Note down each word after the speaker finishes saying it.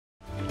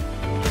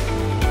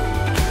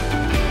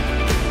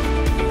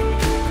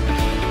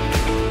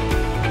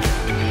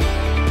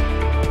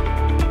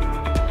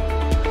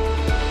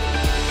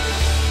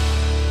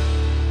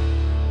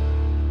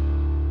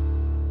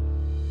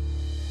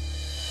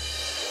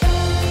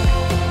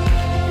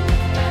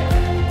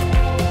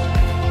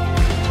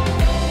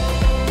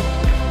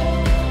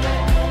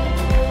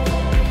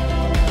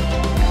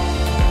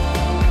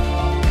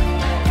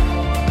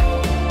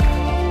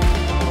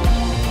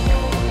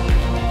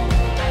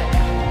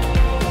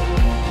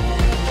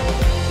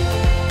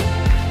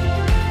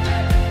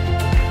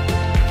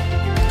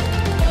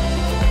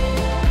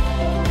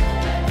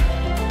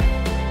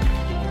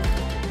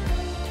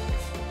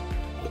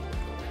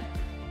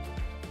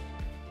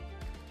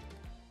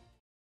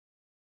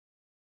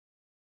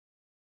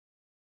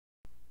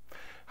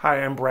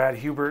Hi, I'm Brad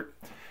Hubert,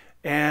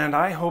 and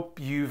I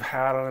hope you've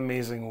had an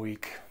amazing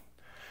week.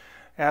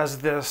 As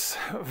this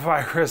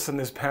virus and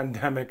this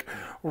pandemic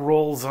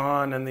rolls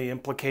on and the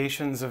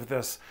implications of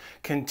this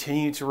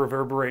continue to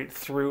reverberate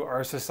through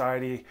our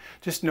society,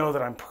 just know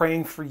that I'm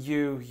praying for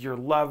you. You're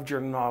loved,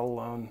 you're not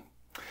alone.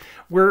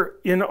 We're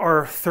in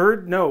our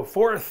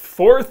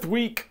fourth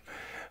week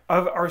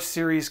of our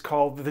series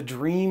called The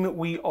Dream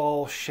We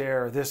All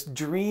Share. This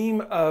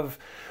dream of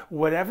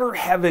whatever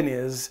heaven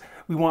is,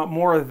 we want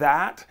more of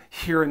that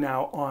here and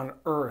now on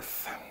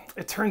earth.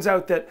 It turns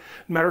out that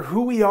no matter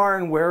who we are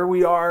and where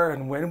we are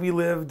and when we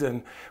lived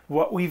and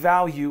what we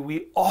value,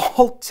 we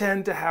all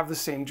tend to have the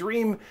same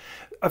dream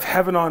of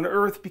heaven on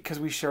earth because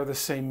we share the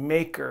same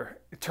maker.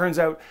 It turns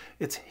out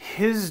it's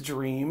his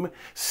dream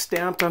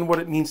stamped on what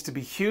it means to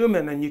be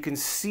human, and you can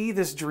see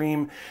this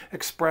dream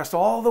expressed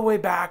all the way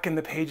back in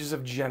the pages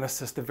of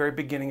Genesis, the very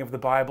beginning of the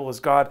Bible, as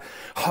God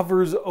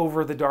hovers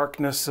over the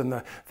darkness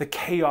and the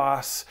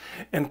chaos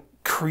and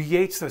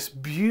creates this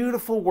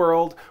beautiful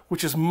world,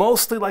 which is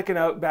mostly like an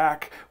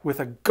outback, with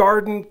a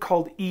garden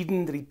called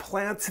Eden that he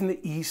plants in the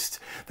east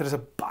that is a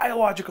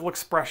biological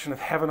expression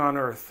of heaven on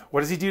earth. What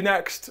does he do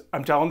next?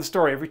 I'm telling the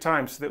story every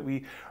time so that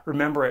we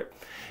remember it.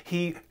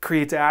 He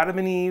creates Adam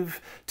and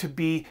Eve to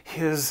be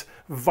his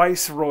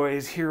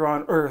viceroys here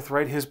on earth,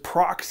 right? His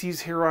proxies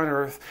here on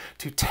earth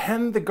to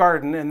tend the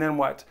garden, and then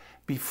what?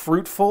 Be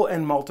fruitful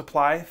and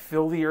multiply,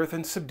 fill the earth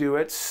and subdue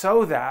it,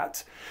 so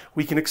that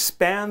we can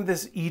expand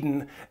this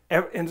Eden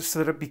and so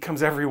that it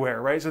becomes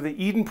everywhere, right? So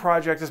the Eden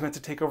project is meant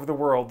to take over the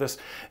world. This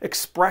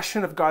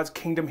expression of God's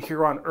kingdom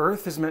here on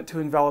earth is meant to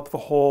envelop the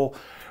whole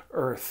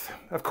earth.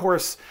 Of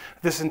course,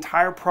 this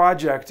entire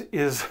project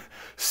is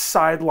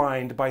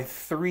sidelined by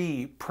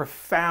three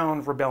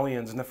profound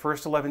rebellions in the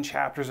first 11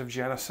 chapters of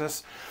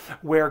Genesis,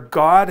 where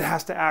God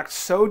has to act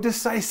so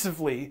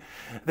decisively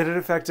that it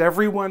affects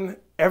everyone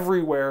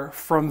everywhere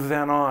from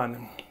then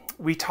on.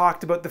 We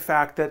talked about the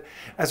fact that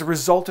as a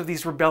result of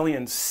these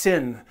rebellions,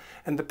 sin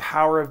and the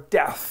power of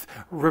death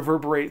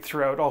reverberate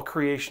throughout all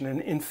creation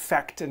and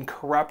infect and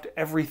corrupt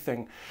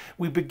everything.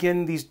 We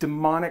begin these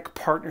demonic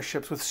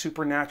partnerships with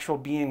supernatural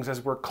beings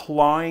as we're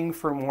clawing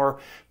for more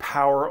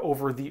power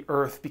over the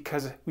earth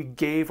because we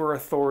gave our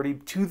authority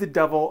to the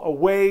devil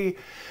away.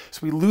 So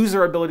we lose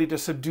our ability to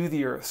subdue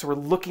the earth. So we're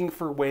looking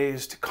for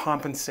ways to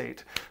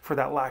compensate for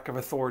that lack of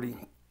authority.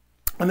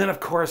 And then, of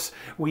course,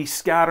 we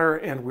scatter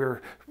and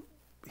we're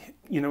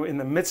in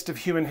the midst of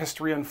human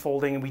history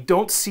unfolding, and we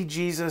don't see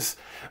Jesus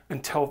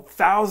until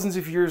thousands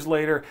of years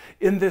later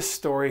in this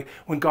story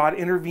when God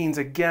intervenes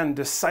again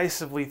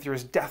decisively through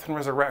his death and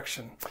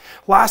resurrection.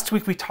 Last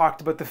week we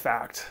talked about the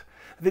fact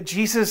that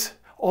Jesus,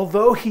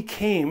 although he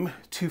came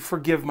to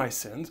forgive my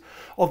sins,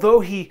 although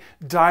he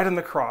died on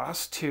the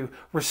cross to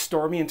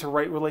restore me into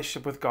right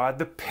relationship with God,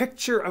 the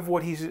picture of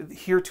what he's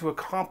here to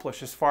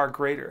accomplish is far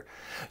greater.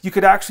 You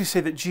could actually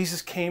say that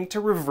Jesus came to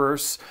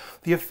reverse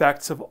the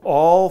effects of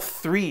all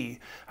three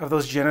of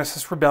those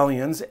Genesis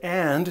rebellions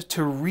and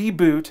to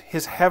reboot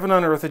his heaven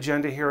on earth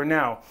agenda here and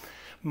now.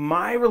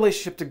 My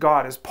relationship to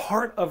God is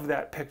part of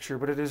that picture,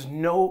 but it is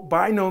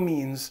by no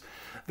means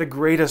the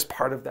greatest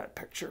part of that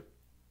picture.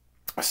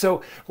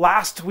 So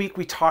last week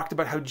we talked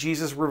about how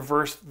Jesus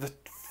reversed the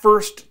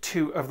first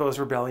two of those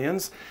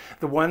rebellions,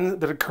 the one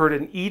that occurred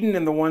in Eden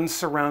and the one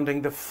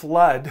surrounding the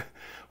flood,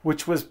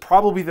 which was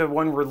probably the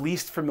one we're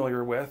least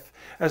familiar with,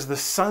 as the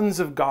sons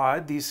of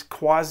God, these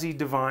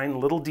quasi-divine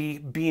little d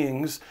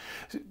beings,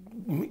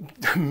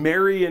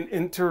 marry and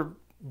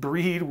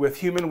interbreed with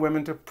human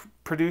women to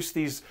produce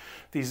these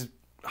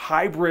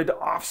hybrid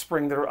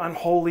offspring that are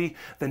unholy,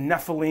 the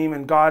Nephilim,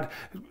 and God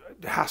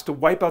has to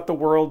wipe out the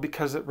world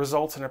because it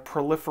results in a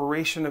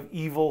proliferation of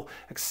evil,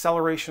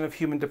 acceleration of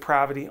human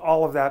depravity,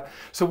 all of that.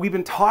 So we've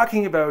been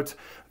talking about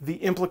the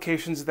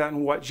implications of that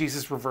and what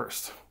Jesus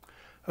reversed.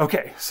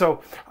 Okay,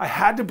 so I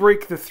had to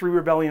break the three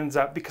rebellions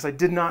up because I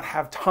did not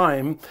have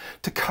time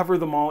to cover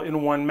them all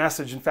in one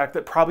message. In fact,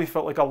 that probably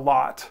felt like a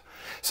lot.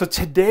 So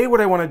today what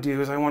I want to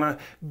do is I want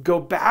to go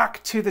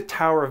back to the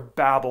Tower of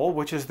Babel,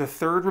 which is the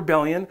third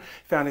rebellion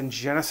found in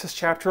Genesis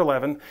chapter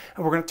 11.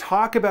 And we're going to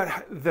talk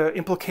about the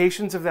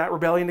implications of that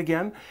rebellion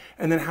again,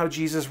 and then how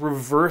Jesus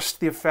reversed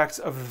the effects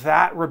of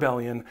that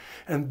rebellion.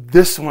 And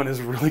this one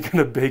is really going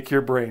to bake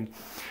your brain.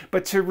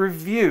 But to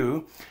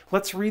review,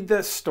 let's read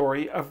the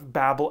story of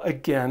Babel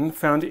again,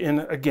 found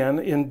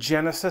in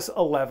Genesis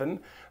 11,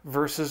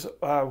 verses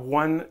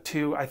 1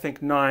 to, I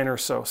think, 9 or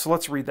so. So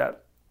let's read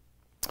that.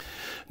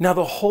 Now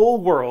the whole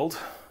world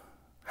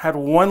had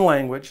one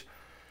language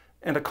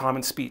and a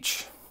common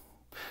speech.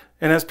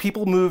 And as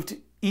people moved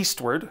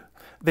eastward,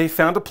 they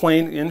found a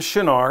plain in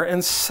Shinar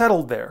and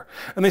settled there.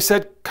 And they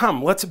said,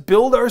 "Come, let's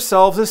build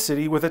ourselves a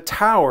city with a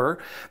tower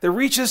that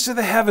reaches to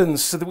the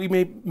heavens so that we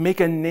may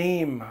make a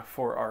name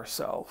for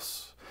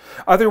ourselves.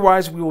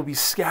 Otherwise, we will be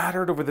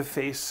scattered over the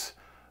face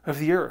of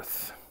the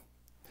earth."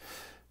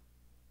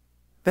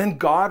 Then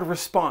God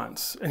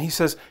responds and he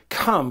says,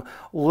 "Come,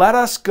 let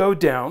us go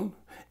down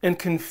and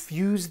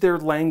confused their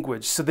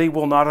language, so they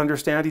will not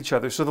understand each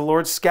other. So the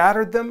Lord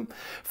scattered them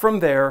from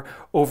there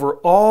over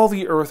all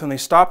the earth, and they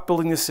stopped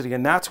building the city.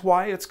 And that's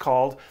why it's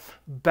called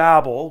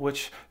Babel,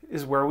 which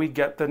is where we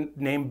get the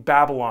name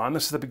Babylon.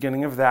 This is the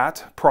beginning of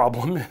that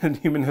problem in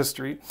human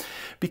history,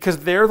 because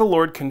there the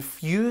Lord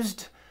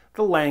confused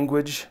the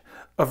language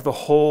of the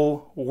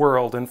whole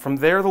world. And from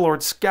there the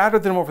Lord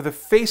scattered them over the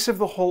face of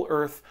the whole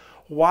earth.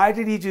 Why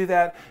did he do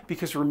that?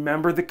 Because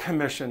remember the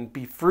commission: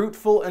 be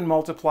fruitful and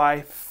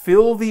multiply,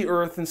 fill the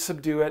earth and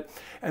subdue it.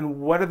 And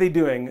what are they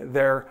doing?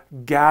 They're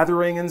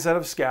gathering instead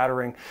of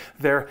scattering.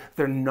 They're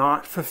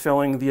not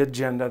fulfilling the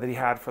agenda that he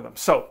had for them.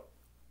 So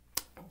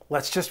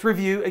let's just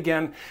review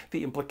again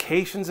the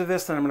implications of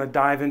this, then I'm going to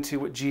dive into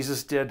what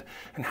Jesus did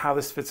and how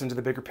this fits into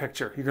the bigger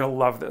picture. You're going to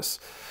love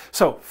this.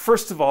 So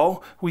first of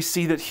all, we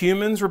see that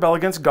humans rebel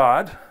against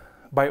God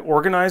by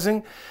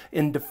organizing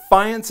in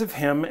defiance of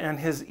him and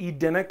his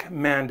Edenic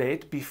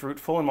mandate: be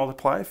fruitful and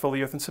multiply, fill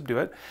the earth and subdue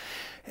it.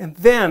 And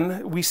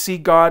then we see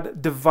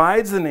God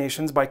divides the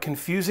nations by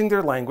confusing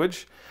their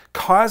language,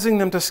 causing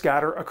them to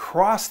scatter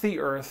across the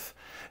earth,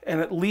 and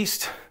at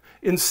least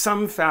in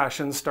some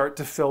fashion start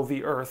to fill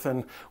the earth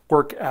and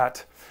work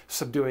at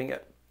subduing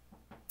it.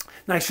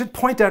 Now, I should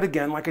point out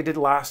again, like I did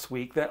last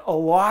week, that a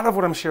lot of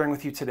what I'm sharing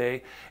with you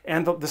today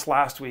and this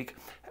last week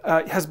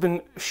has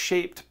been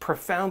shaped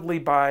profoundly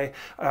by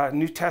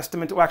New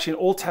Testament, well, actually an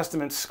Old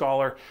Testament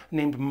scholar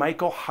named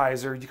Michael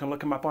Heiser. You can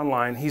look him up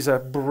online. He's a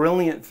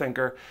brilliant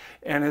thinker,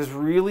 and is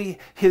really,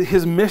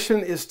 his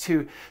mission is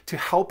to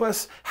help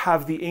us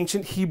have the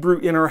ancient Hebrew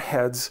in our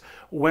heads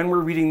when we're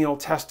reading the Old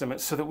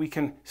Testament, so that we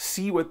can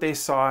see what they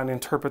saw and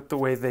interpret the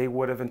way they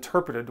would have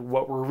interpreted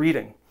what we're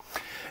reading.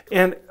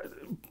 And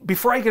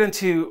before I get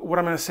into what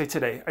I'm going to say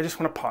today, I just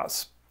want to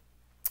pause.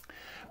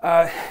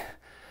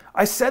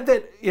 I said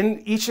that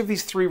in each of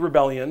these three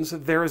rebellions,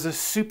 there is a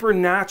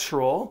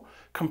supernatural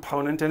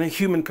component and a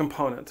human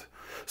component.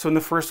 So in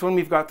the first one,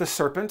 we've got the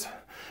serpent,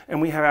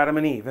 and we have Adam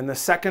and Eve. In the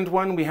second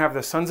one, we have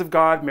the sons of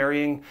God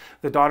marrying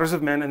the daughters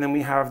of men, and then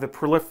we have the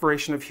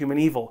proliferation of human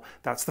evil.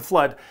 That's the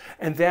flood.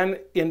 And then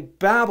in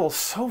Babel,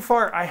 so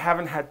far, I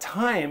haven't had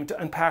time to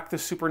unpack the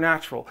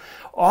supernatural.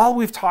 All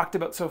we've talked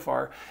about so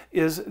far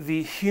is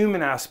the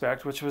human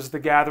aspect, which was the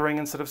gathering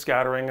instead of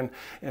scattering,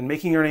 and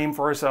making our name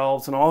for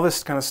ourselves and all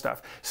this kind of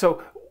stuff.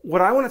 So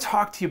what I want to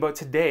talk to you about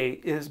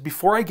today is,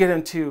 before I get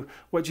into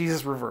what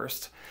Jesus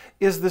reversed,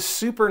 is the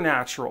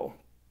supernatural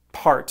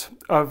part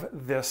of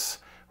this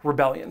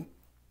rebellion.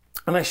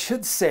 And I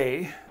should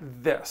say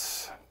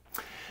this,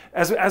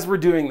 as we're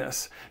doing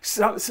this,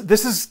 so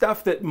this is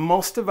stuff that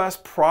most of us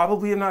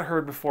probably have not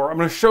heard before. I'm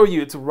going to show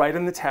you, it's right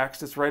in the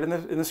text, it's right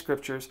in the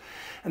scriptures.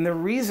 And the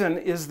reason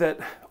is that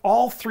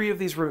all three of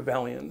these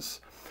rebellions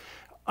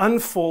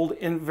unfold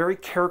in very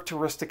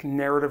characteristic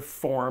narrative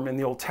form in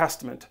the Old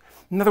Testament.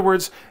 In other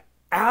words,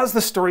 as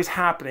the story's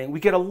happening, we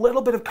get a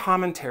little bit of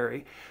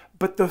commentary,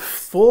 but the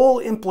full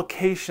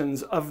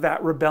implications of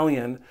that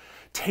rebellion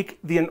take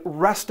the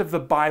rest of the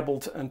Bible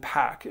to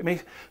unpack. It may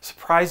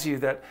surprise you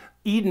that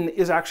Eden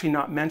is actually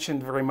not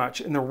mentioned very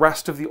much in the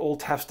rest of the Old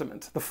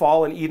Testament. The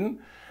fall in Eden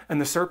and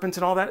the serpent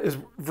and all that is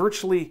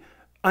virtually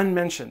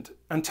unmentioned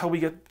until we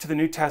get to the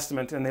New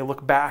Testament and they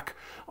look back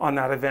on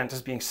that event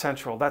as being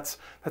central. That's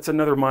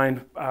another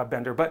mind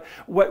bender. But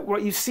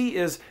what you see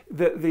is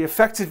the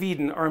effects of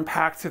Eden are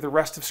unpacked through the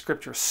rest of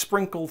Scripture,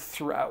 sprinkled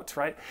throughout,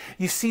 right?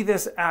 You see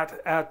this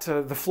at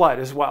the flood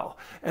as well.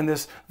 And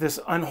this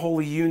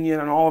unholy union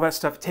and all of that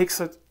stuff takes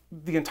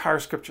the entire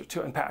Scripture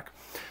to unpack.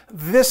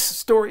 This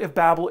story of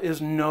Babel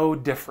is no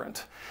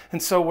different.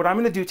 And so what I'm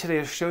going to do today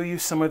is show you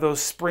some of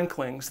those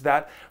sprinklings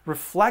that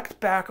reflect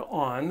back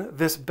on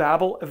this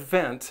Babel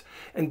event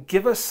and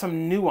give us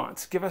some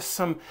nuance, give us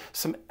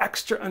some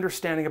extra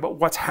understanding about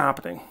what's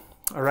happening.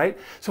 All right,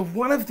 so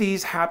one of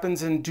these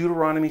happens in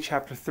Deuteronomy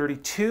chapter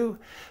 32.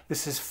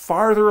 This is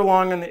farther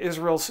along in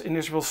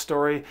Israel's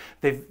story.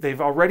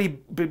 They've already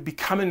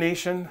become a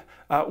nation.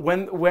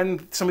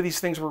 When some of these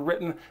things were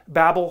written,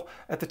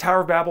 at the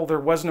Tower of Babel,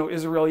 there was no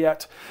Israel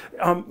yet.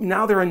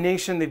 Now they're a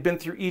nation. They've been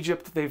through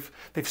Egypt. They've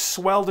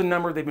swelled in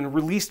number. They've been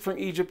released from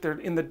Egypt. They're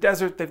in the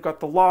desert. They've got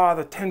the law,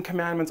 the 10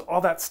 Commandments, all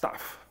that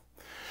stuff.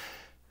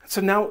 So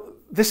now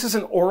this is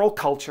an oral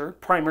culture,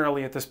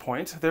 primarily at this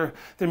point. There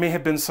may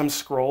have been some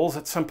scrolls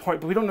at some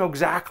point, but we don't know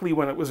exactly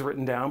when it was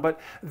written down, but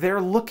they're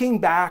looking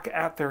back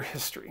at their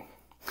history.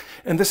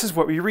 And this is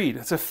what we read.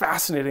 It's a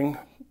fascinating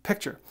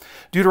picture.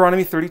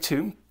 Deuteronomy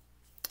 32,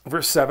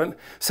 verse 7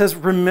 says,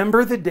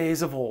 "Remember the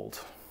days of old.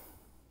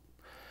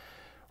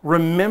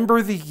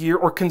 Remember the year,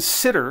 or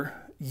consider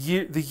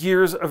the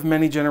years of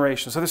many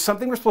generations." So there's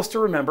something we're supposed to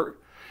remember.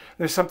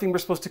 There's something we're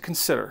supposed to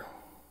consider.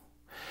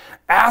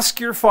 "Ask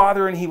your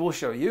father and he will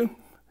show you,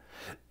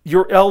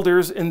 your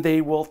elders and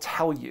they will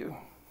tell you."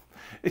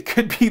 It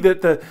could be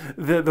that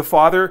the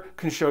father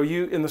can show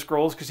you in the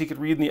scrolls because he could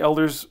read and the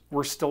elders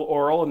were still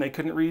oral and they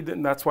couldn't read,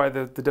 and that's why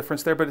the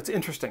difference there, but it's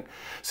interesting.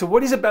 So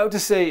what he's about to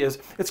say is,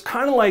 it's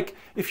kind of like,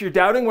 if you're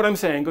doubting what I'm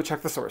saying, go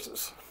check the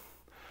sources.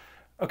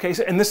 Okay,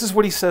 so, and this is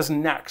what he says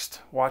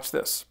next. Watch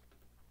this.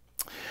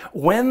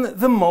 When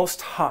the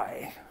Most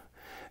High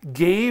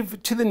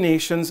gave to the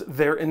nations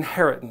their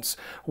inheritance,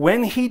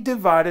 when he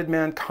divided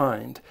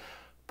mankind,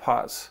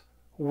 pause.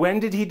 When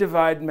did he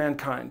divide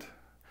mankind?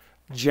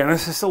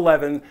 Genesis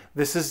 11,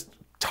 this is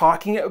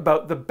talking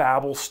about the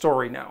Babel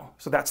story now.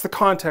 So that's the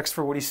context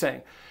for what he's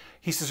saying.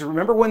 He says,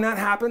 remember when that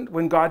happened?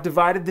 When God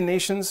divided the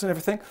nations and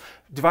everything?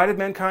 Divided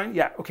mankind?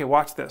 Yeah, okay,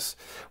 watch this.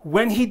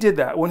 When he did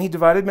that, when he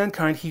divided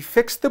mankind, he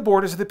fixed the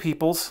borders of the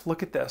peoples,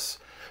 look at this,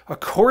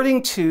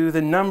 according to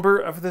the number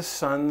of the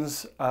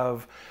sons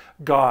of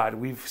God.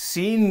 We've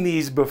seen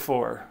these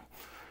before.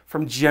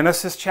 From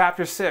Genesis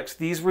chapter 6,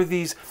 these were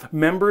these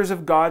members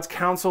of God's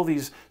council,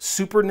 these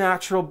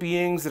supernatural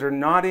beings that are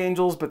not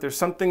angels, but they're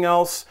something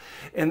else,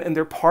 and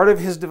they're part of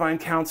his divine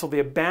council. They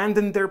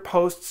abandoned their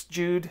posts,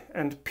 Jude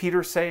and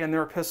Peter say in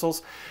their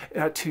epistles,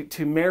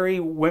 to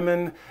marry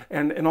women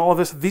and all of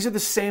this. These are the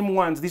same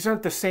ones. These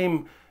aren't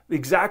the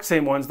exact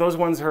same ones. Those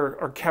ones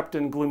are kept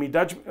in gloomy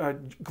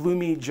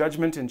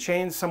judgment in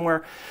chains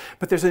somewhere.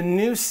 But there's a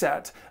new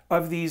set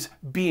of these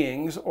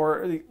beings that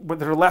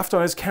are left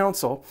on his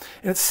council.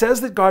 And it says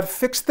that God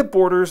fixed the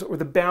borders or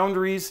the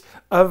boundaries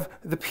of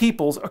the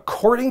peoples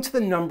according to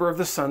the number of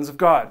the sons of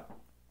God.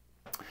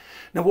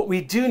 Now what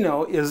we do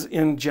know is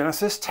in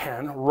Genesis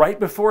 10, right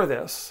before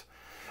this,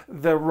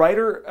 the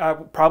writer,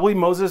 probably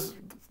Moses,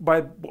 by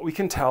what we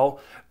can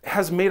tell,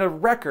 has made a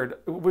record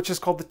which is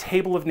called the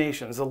Table of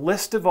Nations, a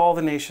list of all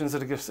the nations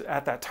that exist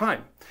at that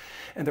time.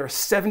 And there are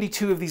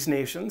 72 of these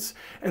nations.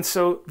 And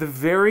so the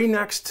very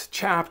next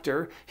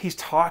chapter, he's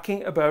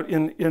talking about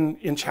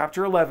in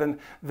chapter 11,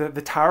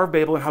 the Tower of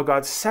Babel and how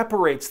God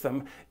separates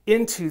them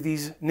into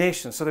these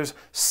nations. So there's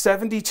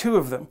 72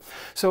 of them.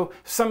 So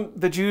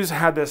the Jews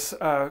had this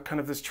kind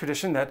of this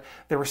tradition that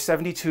there were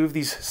 72 of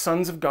these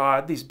sons of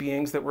God, these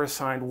beings that were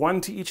assigned,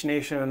 one to each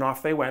nation, and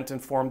off they went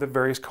and formed the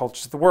various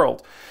cultures of the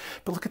world.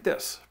 But look at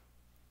this.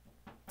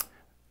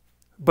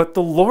 But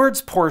the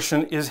Lord's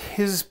portion is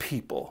his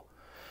people,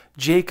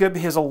 Jacob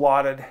his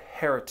allotted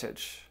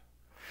heritage.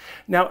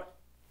 Now,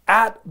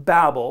 at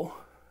Babel,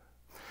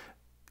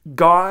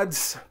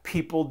 God's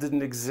people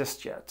didn't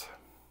exist yet.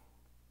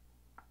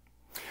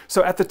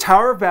 So at the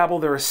Tower of Babel,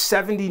 there are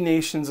 70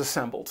 nations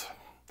assembled.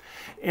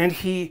 And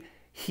he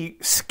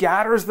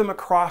scatters them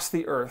across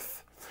the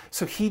earth.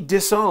 So he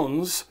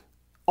disowns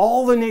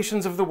all the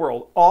nations of the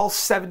world, all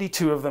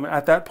 72 of them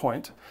at that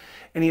point.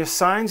 And he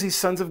assigns these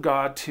sons of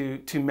God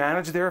to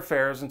manage their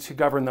affairs and to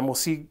govern them. We'll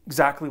see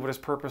exactly what his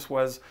purpose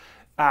was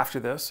after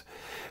this.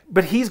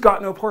 But he's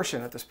got no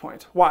portion at this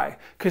point. Why?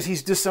 Because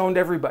he's disowned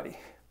everybody.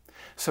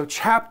 So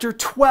chapter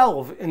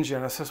 12 in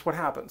Genesis, what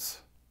happens?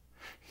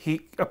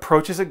 He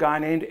approaches a guy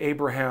named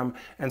Abraham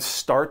and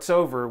starts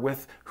over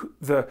with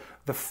the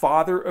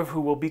father of who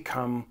will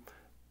become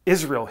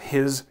Israel,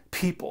 his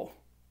people.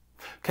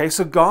 Okay,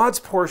 so God's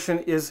portion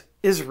is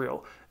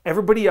Israel.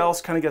 Everybody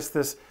else kind of gets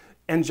this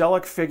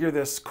angelic figure,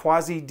 this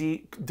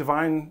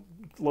quasi-divine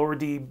lower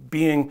D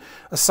being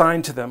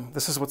assigned to them.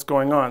 This is what's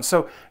going on.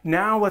 So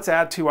now let's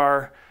add to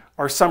our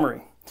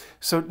summary.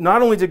 So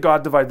not only did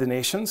God divide the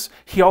nations,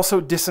 he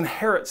also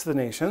disinherits the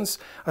nations,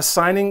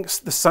 assigning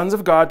the sons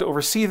of God to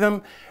oversee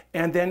them.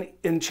 And then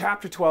in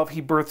chapter 12,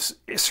 he births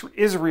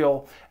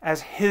Israel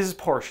as his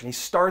portion. He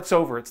starts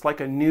over. It's like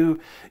a new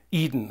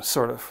Eden,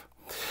 sort of.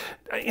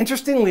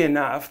 Interestingly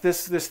enough,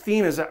 this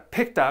theme is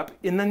picked up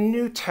in the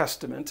New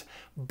Testament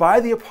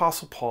by the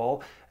Apostle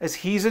Paul as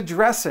he's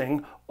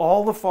addressing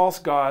all the false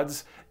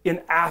gods in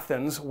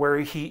Athens, where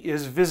he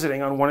is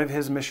visiting on one of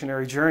his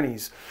missionary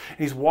journeys. And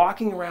he's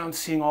walking around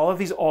seeing all of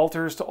these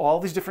altars to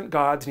all these different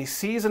gods, and he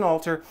sees an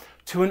altar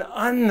to an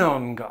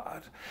unknown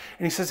God.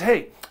 And he says,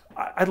 hey,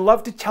 I'd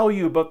love to tell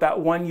you about that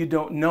one you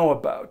don't know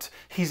about.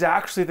 He's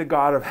actually the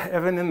God of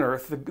heaven and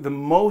earth, the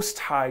most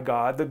high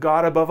God, the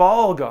God above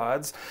all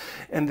gods.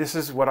 And this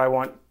is what I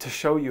want to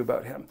show you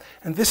about him.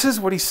 And this is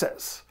what he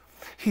says.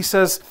 He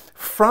says,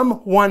 from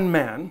one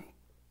man,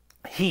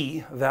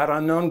 he, that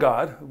unknown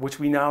God, which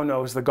we now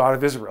know is the God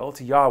of Israel,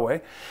 to Yahweh,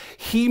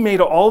 he made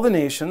all the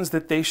nations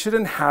that they should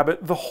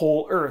inhabit the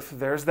whole earth.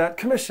 There's that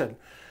commission.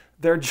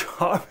 Their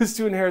job is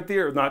to inherit the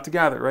earth, not to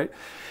gather, right?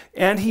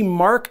 And he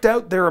marked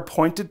out their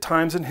appointed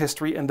times in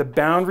history and the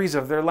boundaries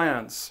of their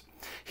lands.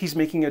 He's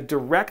making a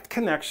direct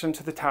connection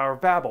to the Tower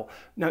of Babel.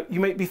 Now, you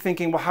might be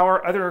thinking, well, how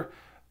are other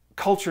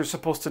cultures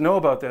supposed to know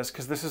about this?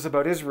 Because this is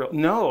about Israel.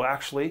 No,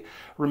 actually,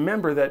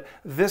 remember that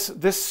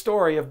this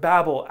story of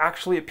Babel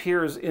actually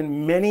appears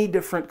in many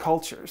different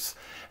cultures.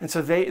 And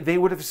so they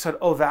would have said,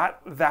 oh,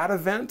 that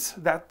event,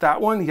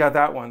 that one? Yeah,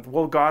 that one.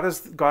 Well, God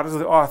is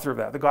the author of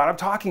that. The God I'm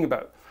talking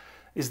about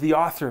is the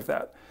author of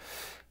that.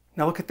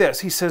 Now look at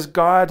this. He says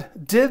God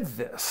did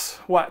this.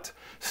 What?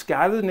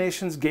 Scattered the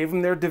nations, gave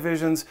them their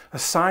divisions,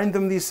 assigned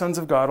them these sons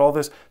of God, all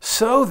this,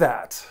 so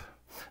that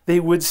they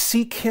would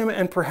seek him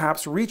and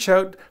perhaps reach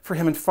out for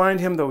him and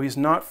find him, though he's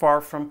not far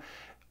from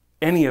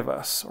any of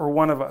us or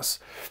one of us.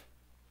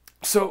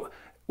 So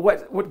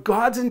what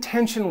God's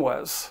intention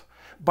was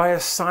by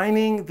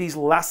assigning these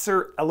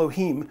lesser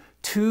Elohim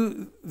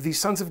to the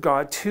sons of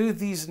God, to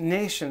these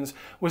nations,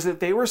 was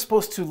that they were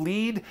supposed to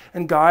lead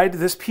and guide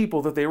this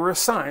people that they were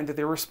assigned, that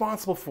they were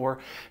responsible for,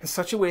 in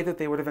such a way that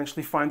they would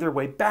eventually find their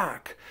way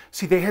back.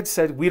 See, they had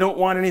said, we don't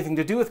want anything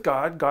to do with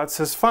God. God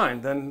says,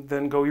 fine,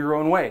 then go your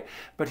own way.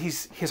 But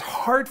his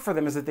heart for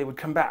them is that they would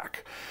come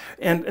back.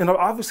 And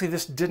obviously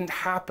this didn't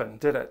happen,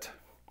 did it?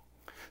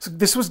 So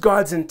this was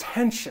God's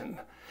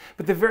intention.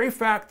 But the very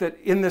fact that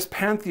in this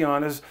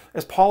pantheon, as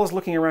Paul is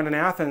looking around in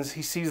Athens,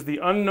 he sees the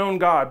unknown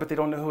God, but they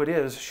don't know who it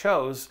is,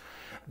 shows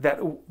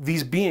that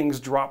these beings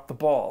dropped the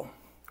ball,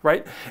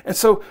 right? And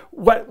so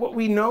what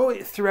we know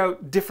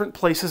throughout different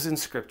places in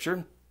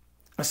Scripture,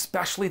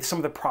 especially some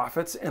of the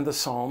prophets and the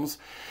Psalms,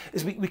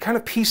 is we kind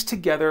of piece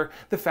together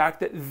the fact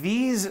that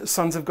these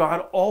sons of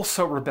God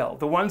also rebelled.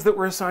 The ones that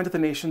were assigned to the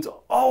nations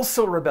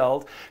also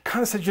rebelled,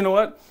 kind of said, you know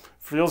what?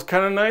 Feels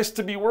kind of nice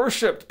to be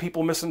worshipped.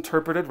 People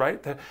misinterpreted,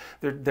 right?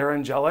 They're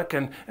angelic,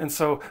 and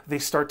so they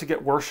start to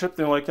get worshipped.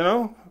 They're like, you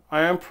know,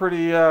 I am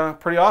pretty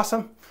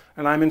awesome,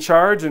 and I'm in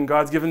charge, and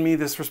God's given me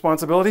this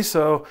responsibility,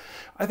 so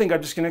I think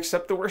I'm just going to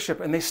accept the worship.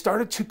 And they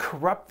started to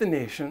corrupt the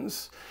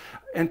nations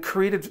and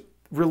created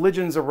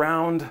religions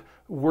around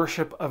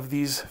worship of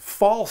these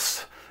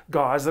false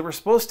gods that were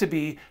supposed to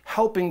be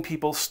helping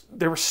people.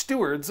 They were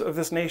stewards of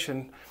this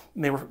nation,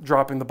 and they were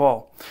dropping the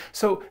ball.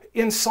 So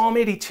in Psalm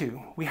 82,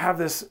 we have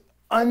this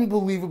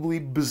unbelievably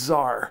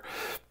bizarre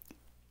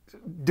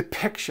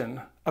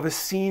depiction of a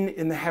scene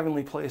in the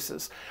heavenly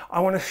places. I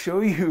want to show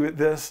you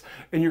this,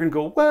 and you're going to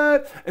go,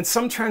 what? And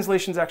some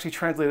translations actually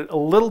translate it a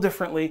little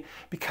differently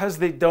because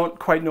they don't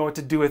quite know what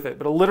to do with it.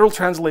 But a literal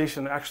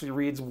translation actually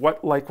reads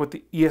like what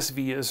the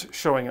ESV is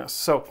showing us.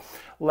 So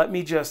let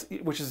me just,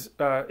 which is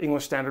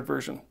English Standard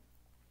Version.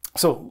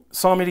 So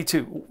Psalm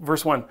 82,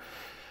 verse 1.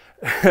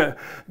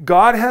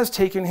 God has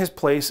taken his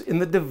place in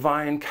the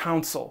divine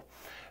council.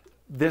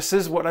 This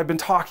is what I've been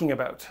talking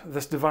about,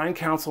 this divine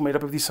council made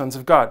up of these sons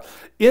of God.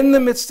 In the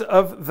midst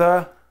of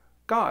the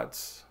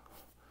gods,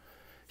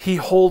 he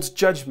holds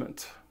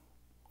judgment.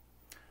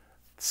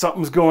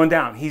 Something's going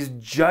down. He's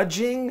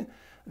judging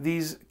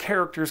these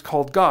characters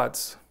called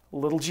gods,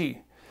 little g.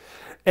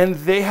 And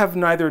they have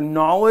neither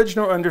knowledge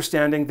nor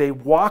understanding. They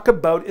walk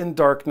about in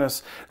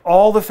darkness.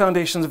 All the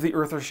foundations of the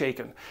earth are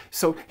shaken.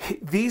 So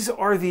these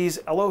are these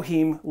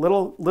Elohim,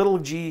 little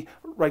g,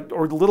 right,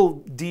 or little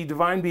d,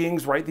 divine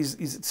beings, right?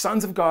 These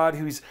sons of God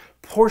who's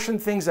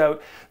portioned things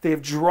out. They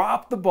have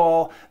dropped the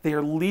ball. They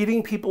are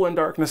leading people in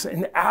darkness.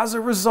 And as a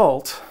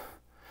result,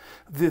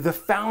 the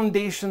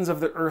foundations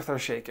of the earth are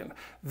shaken.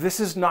 This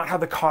is not how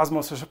the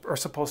cosmos are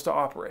supposed to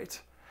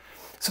operate.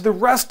 So the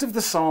rest of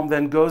the psalm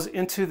then goes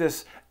into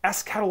this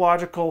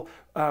eschatological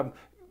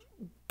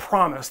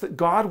promise that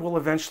God will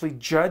eventually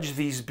judge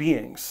these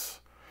beings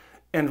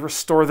and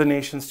restore the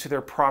nations to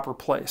their proper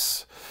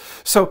place.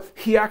 So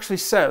he actually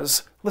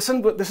says,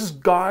 listen, this is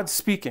God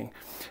speaking.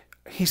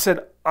 He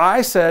said,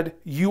 I said,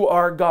 you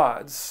are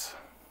gods,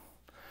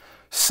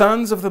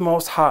 sons of the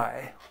Most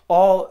High,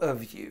 all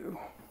of you.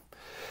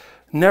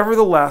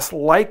 Nevertheless,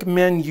 like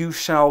men you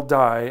shall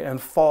die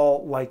and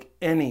fall like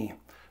any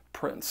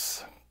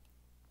prince.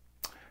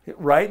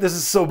 Right? This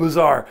is so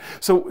bizarre.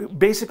 So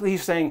basically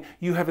he's saying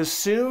you have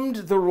assumed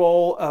the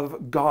role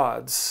of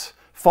gods,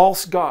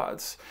 false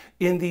gods,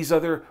 in these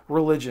other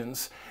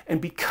religions.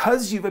 And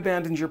because you've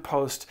abandoned your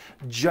post,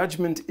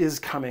 judgment is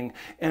coming.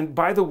 And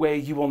by the way,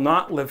 you will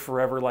not live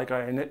forever like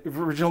I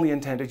originally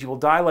intended. You will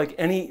die like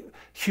any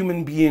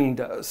human being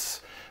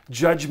does.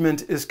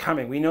 Judgment is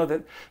coming. We know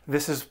that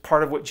this is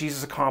part of what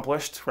Jesus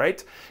accomplished,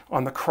 right?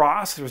 On the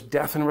cross, there was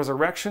death and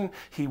resurrection.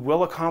 He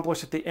will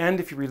accomplish at the end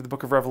if you read the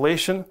book of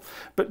Revelation.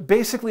 But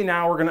basically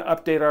now we're going to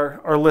update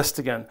our list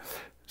again.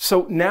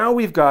 So now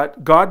we've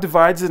got God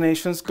divides the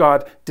nations,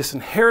 God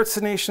disinherits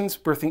the nations,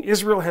 birthing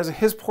Israel has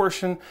his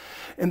portion,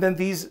 and then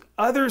these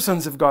other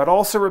sons of God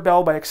also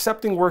rebel by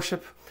accepting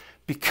worship,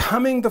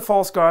 becoming the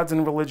false gods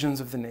and religions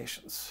of the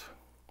nations.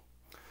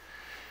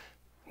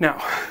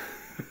 Now,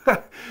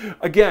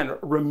 again,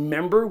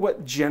 remember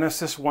what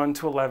Genesis 1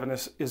 to 11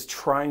 is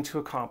trying to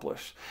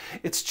accomplish.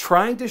 It's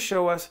trying to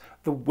show us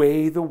the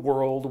way the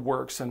world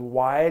works and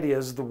why it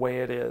is the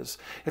way it is.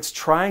 It's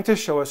trying to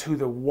show us who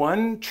the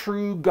one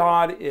true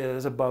God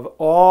is above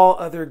all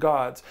other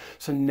gods.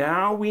 So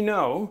now we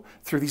know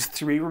through these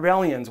three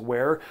rebellions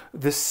where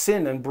the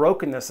sin and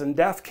brokenness and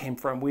death came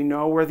from. We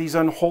know where these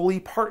unholy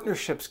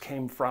partnerships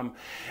came from.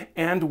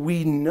 And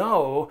we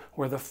know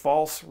where the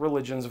false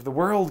religions of the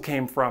world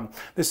came from.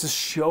 This is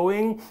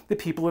showing the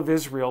people of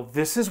Israel,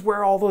 this is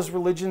where all those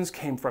religions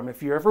came from.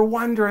 If you're ever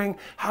wondering,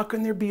 how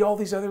can there be all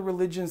these other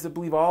religions that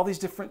believe all these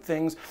different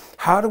things?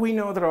 How do we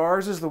know that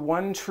ours is the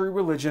one true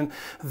religion?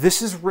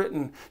 This is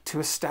written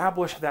to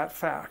establish that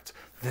fact.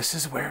 This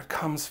is where it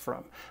comes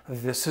from.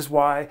 This is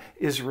why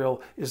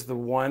Israel is the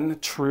one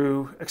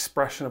true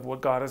expression of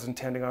what God is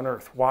intending on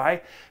earth.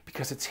 Why?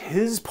 Because it's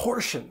his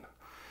portion.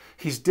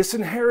 He's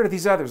disinherited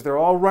these others. They're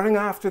all running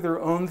after their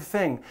own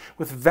thing,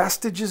 with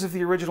vestiges of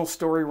the original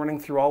story running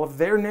through all of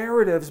their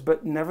narratives,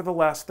 but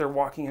nevertheless, they're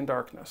walking in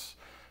darkness,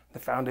 the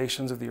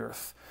foundations of the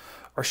earth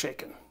are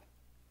shaken.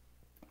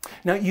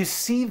 Now you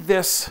see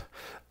this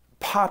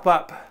pop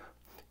up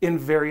in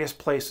various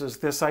places,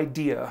 this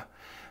idea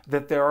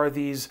that there are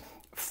these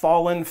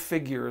fallen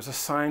figures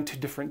assigned to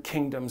different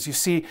kingdoms. You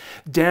see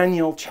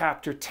Daniel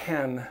chapter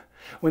 10,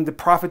 when the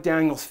prophet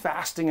Daniel's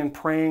fasting and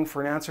praying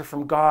for an answer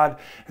from God,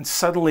 and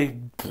suddenly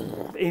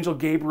Angel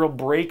Gabriel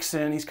breaks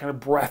in. He's kind of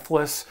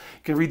breathless.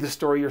 You can read the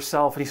story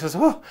yourself. And he says,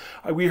 "Oh,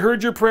 we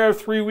heard your prayer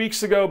 3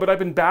 weeks ago, but I've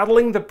been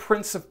battling the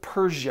prince of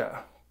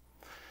Persia.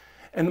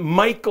 And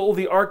Michael,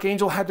 the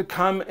archangel, had to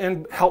come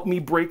and help me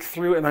break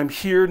through, and I'm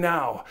here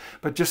now.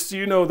 But just so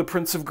you know, the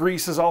prince of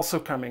Greece is also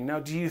coming." Now,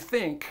 do you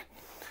think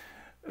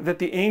that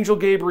the angel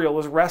Gabriel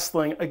is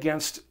wrestling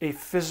against a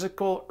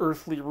physical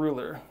earthly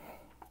ruler?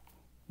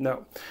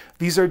 No.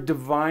 These are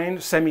divine,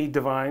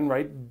 semi-divine,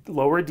 right,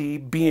 lower D,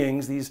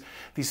 beings,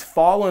 these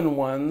fallen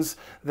ones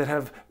that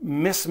have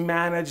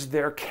mismanaged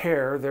their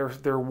care,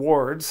 their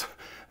wards,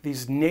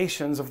 these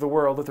nations of the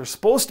world that they're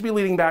supposed to be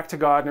leading back to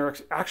God, and are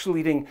actually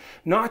leading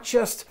not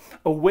just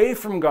away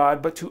from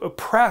God, but to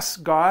oppress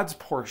God's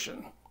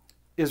portion,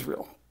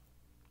 Israel.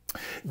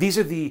 These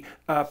are the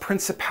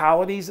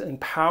principalities and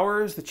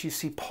powers that you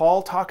see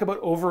Paul talk about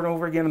over and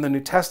over again in the New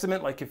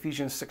Testament, like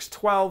Ephesians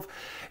 6:12.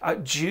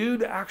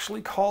 Jude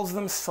actually calls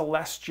them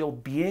celestial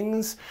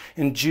beings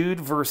in Jude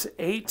verse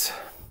 8.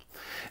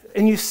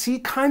 And you see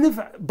kind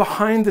of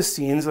behind the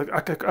scenes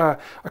like a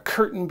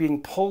curtain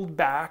being pulled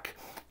back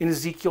in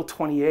Ezekiel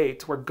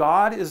 28, where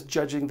God is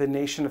judging the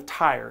nation of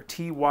Tyre,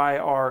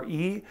 Tyre,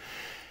 and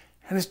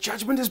his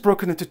judgment is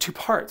broken into two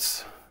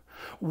parts.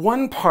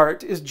 One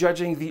part is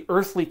judging the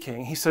earthly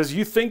king. He says,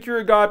 "You think you're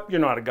a god? You're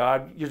not a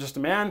god. You're just a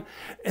man."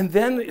 And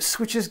then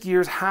switches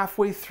gears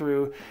halfway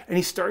through, and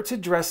he starts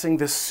addressing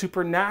this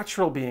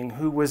supernatural being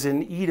who was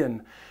in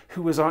Eden,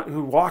 who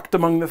walked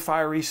among the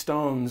fiery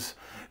stones,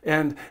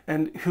 and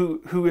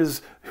who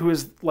is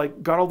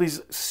like got all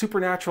these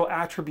supernatural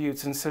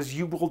attributes, and says,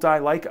 "You will die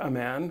like a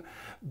man,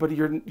 but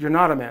you're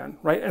not a man,"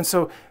 right? And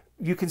so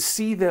you can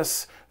see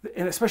this,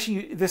 and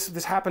especially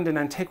this happened in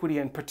antiquity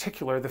in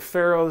particular. The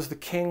pharaohs, the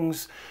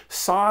kings,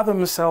 saw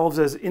themselves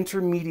as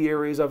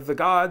intermediaries of the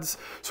gods,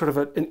 sort of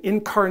an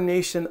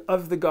incarnation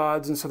of the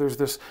gods. And so there's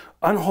this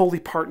unholy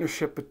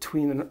partnership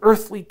between an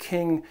earthly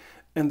king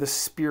and the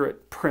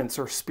spirit prince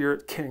or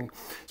spirit king.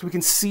 So we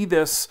can see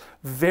this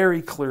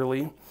very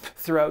clearly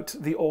throughout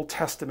the Old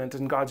Testament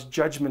and God's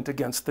judgment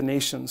against the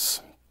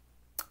nations.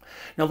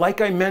 Now,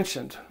 like I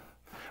mentioned,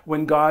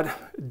 when God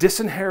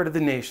disinherited the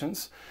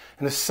nations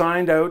and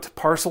assigned out,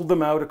 parceled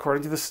them out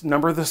according to the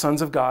number of the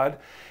sons of God,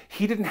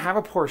 he didn't have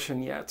a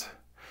portion yet.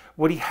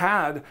 What he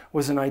had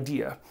was an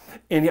idea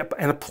and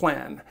a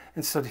plan.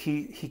 And so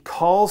he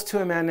calls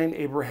to a man named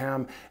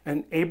Abraham,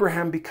 and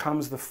Abraham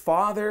becomes the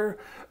father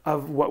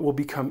of what will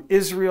become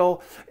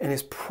Israel. And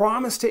his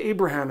promise to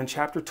Abraham in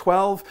chapter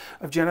 12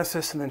 of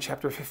Genesis and then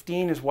chapter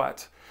 15 is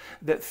what?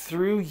 That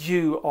through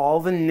you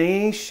all the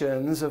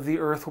nations of the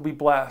earth will be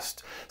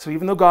blessed. So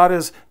even though God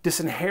has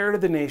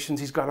disinherited the nations,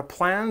 he's got a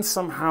plan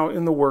somehow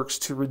in the works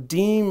to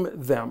redeem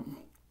them.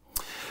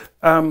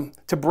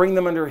 To bring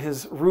them under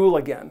his rule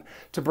again,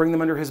 to bring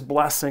them under his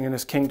blessing and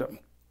his kingdom.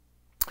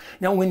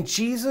 Now, when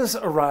Jesus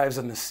arrives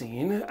on the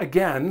scene,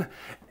 again,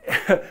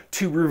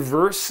 to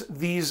reverse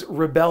these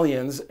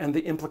rebellions and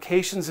the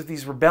implications of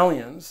these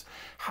rebellions,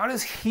 how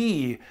does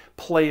he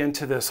play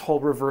into this whole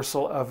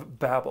reversal of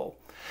Babel?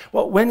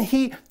 Well, when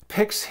he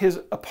picks his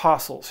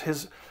apostles,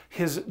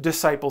 his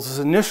disciples, his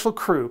initial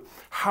crew,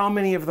 how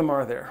many of them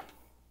are there?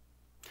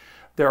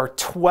 There are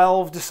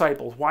 12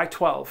 disciples. Why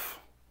 12?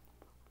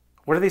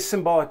 What are they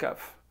symbolic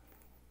of?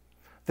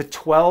 The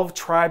 12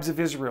 tribes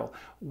of Israel.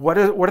 What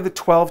are the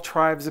 12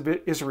 tribes of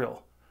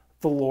Israel?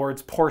 The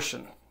Lord's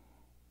portion.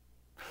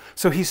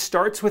 So he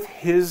starts with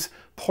his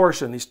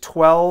portion, these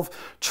 12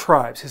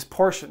 tribes, his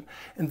portion.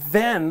 And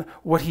then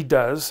what he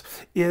does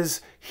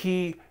is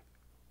he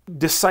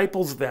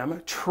disciples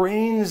them,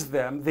 trains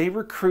them, they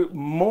recruit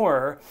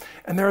more.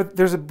 And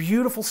there's a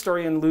beautiful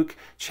story in Luke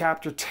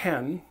chapter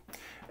 10.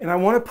 And I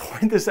want to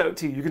point this out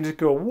to you. You can just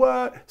go,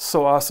 what?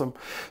 So awesome.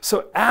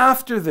 So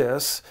after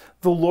this,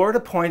 the Lord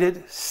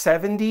appointed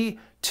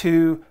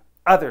 72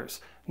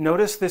 others.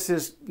 Notice this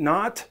is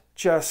not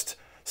just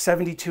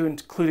 72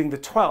 including the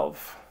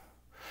 12.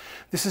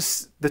 This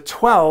is the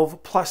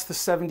 12 plus the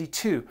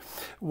 72.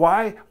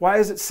 Why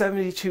is it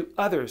 72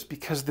 others?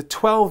 Because the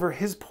 12 are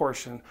his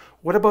portion.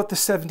 What about the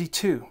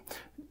 72?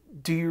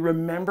 Do you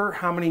remember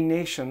how many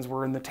nations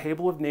were in the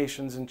table of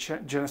nations in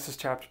Genesis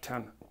chapter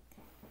 10?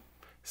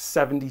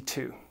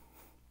 72.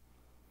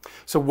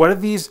 So what do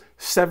these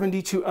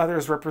 72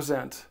 others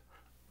represent?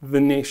 The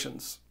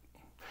nations.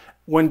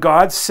 When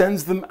God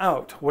sends them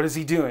out, what is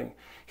he doing?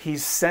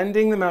 He's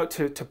sending them out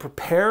to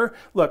prepare,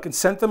 look, and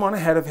sent them on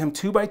ahead of him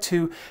 2 by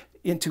 2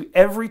 into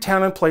every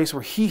town and place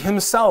where he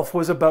himself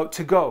was about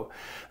to go.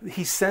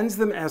 He sends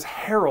them as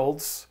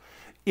heralds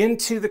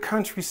into the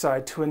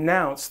countryside to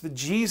announce that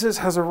Jesus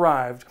has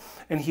arrived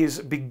and he has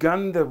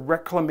begun the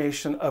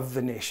reclamation of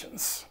the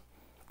nations.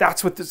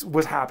 That's what this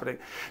was happening.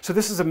 So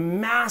this is a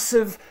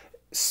massive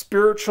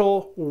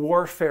spiritual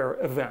warfare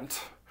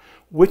event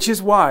which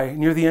is why,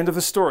 near the end of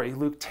the story,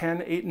 Luke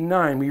 10, 8, and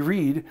 9, we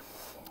read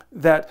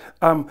that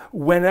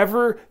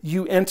whenever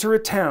you enter a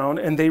town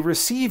and they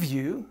receive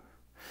you,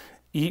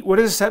 eat what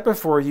is set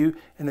before you,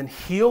 and then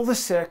heal the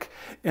sick,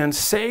 and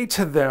say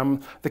to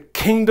them, the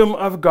kingdom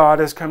of God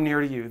has come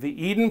near to you.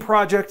 The Eden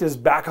project is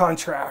back on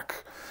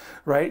track,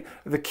 right?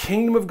 The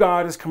kingdom of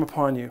God has come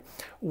upon you.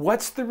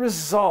 What's the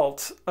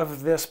result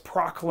of this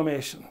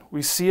proclamation?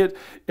 We see it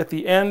at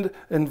the end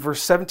in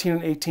verse 17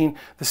 and 18.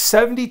 The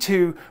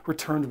 72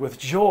 returned with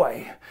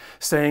joy,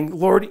 saying,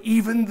 Lord,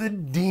 even the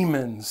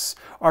demons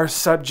are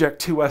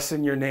subject to us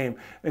in your name.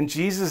 And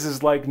Jesus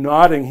is like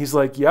nodding. He's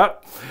like,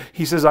 yep.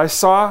 He says, I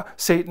saw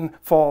Satan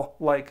fall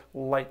like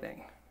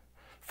lightning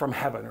from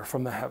heaven or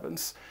from the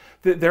heavens.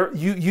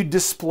 You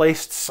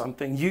displaced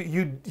something.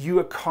 You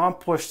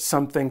accomplished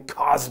something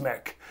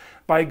cosmic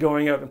by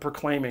going out and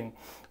proclaiming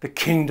the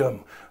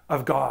kingdom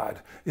of God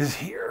is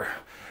here.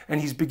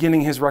 And he's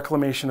beginning his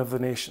reclamation of the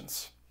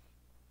nations.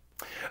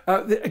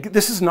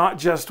 This is not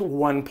just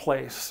one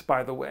place,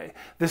 by the way.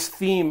 This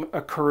theme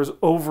occurs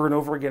over and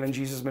over again in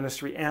Jesus'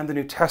 ministry and the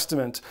New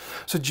Testament.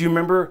 So do you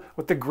remember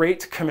what the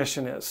Great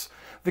Commission is?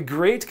 The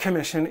Great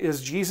Commission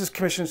is Jesus'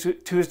 commission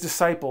to his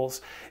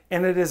disciples,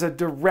 and it is a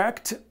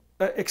direct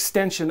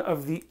extension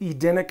of the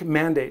Edenic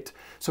mandate.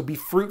 So be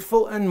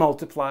fruitful and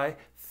multiply,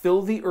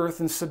 fill the earth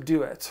and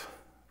subdue it.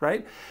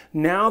 Right?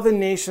 Now the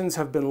nations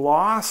have been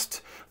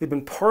lost, they've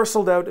been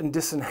parceled out and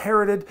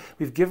disinherited,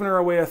 we've given her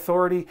away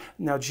authority.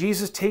 Now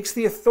Jesus takes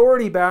the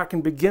authority back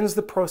and begins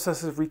the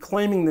process of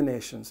reclaiming the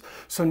nations.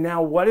 So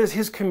now what does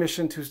his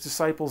commission to his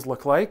disciples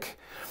look like?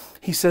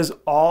 He says,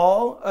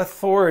 all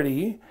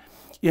authority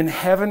in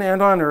heaven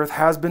and on earth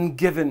has been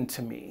given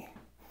to me.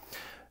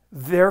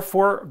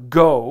 Therefore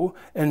go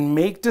and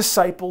make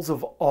disciples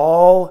of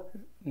all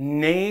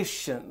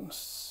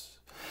nations,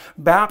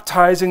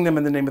 baptizing them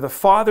in the name of the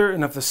Father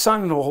and of the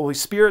Son and of the Holy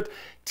Spirit,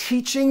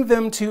 teaching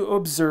them to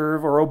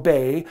observe or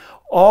obey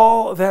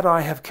all that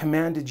I have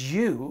commanded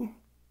you.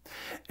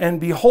 And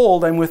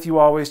behold, I'm with you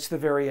always to the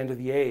very end of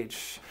the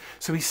age.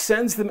 So he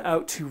sends them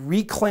out to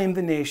reclaim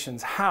the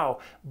nations. How?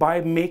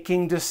 By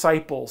making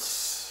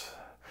disciples.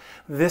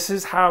 This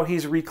is how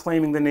he's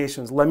reclaiming the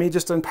nations. Let me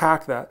just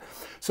unpack that.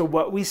 So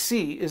what we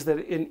see is that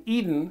in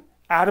Eden,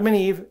 Adam and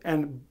Eve,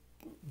 and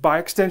by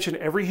extension,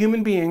 every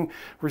human being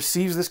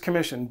receives this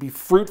commission. Be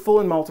fruitful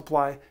and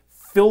multiply,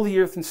 fill the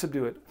earth and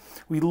subdue it.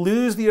 We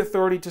lose the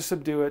authority to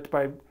subdue it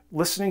by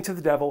listening to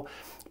the devil,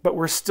 but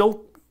we're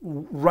still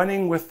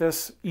running with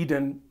this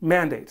Eden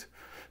mandate.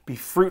 Be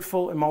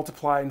fruitful and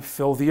multiply and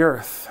fill the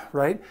earth,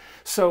 right?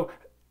 So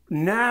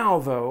now,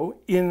 though,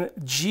 in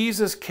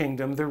Jesus'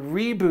 kingdom, the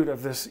reboot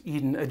of this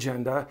Eden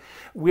agenda,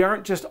 we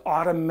aren't just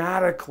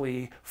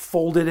automatically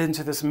folded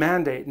into this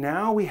mandate.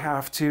 Now we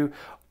have to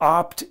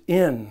opt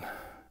in.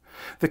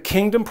 The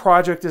kingdom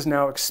project is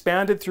now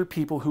expanded through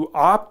people who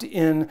opt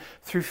in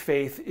through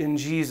faith in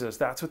Jesus.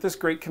 That's what this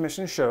Great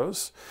Commission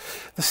shows.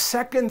 The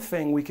second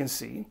thing we can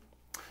see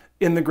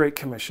in the Great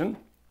Commission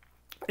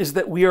is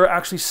that we are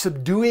actually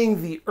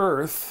subduing the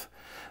earth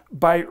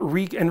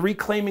and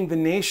reclaiming the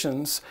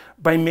nations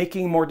by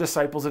making more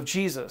disciples of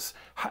Jesus.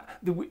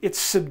 It's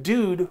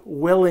subdued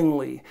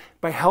willingly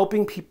by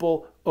helping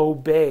people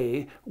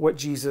obey what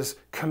Jesus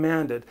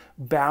commanded,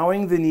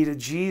 bowing the knee to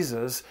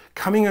Jesus,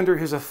 coming under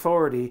his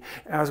authority.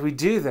 As we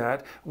do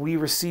that, we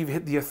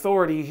receive the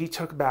authority he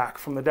took back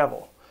from the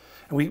devil.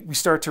 And we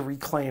start to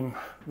reclaim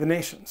the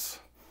nations.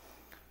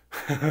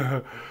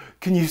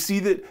 Can you see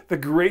that the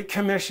Great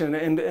Commission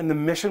and the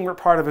mission we're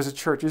part of as a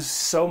church is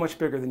so much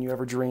bigger than you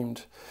ever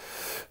dreamed?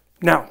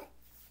 Now,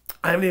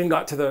 I haven't even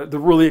got to the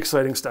really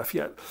exciting stuff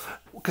yet,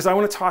 because I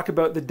want to talk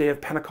about the day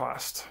of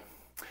Pentecost.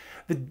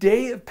 The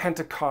day of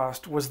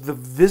Pentecost was the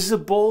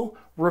visible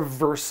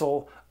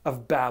reversal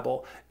of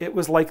Babel. It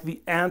was like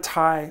the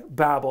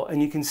anti-Babel,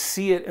 and you can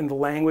see it in the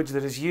language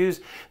that is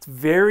used. It's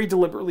very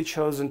deliberately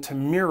chosen to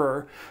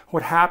mirror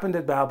what happened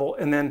at Babel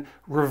and then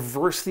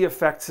reverse the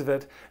effects of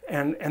it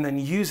and then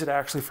use it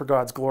actually for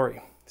God's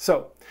glory.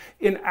 So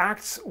in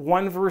Acts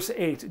 1 verse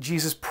 8,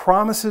 Jesus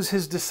promises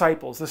his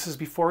disciples, this is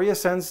before he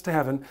ascends to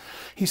heaven,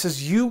 he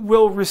says, you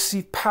will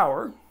receive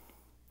power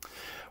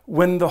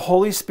when the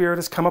Holy Spirit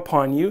has come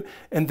upon you,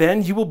 and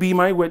then you will be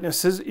my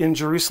witnesses in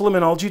Jerusalem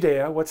and all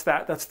Judea. What's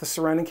that? That's the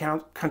surrounding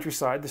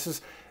countryside. This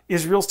is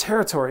Israel's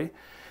territory.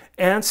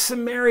 And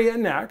Samaria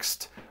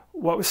next.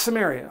 What was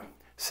Samaria?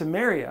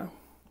 Samaria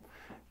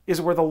is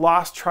where the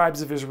lost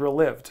tribes of Israel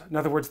lived. In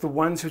other words, the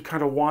ones who'd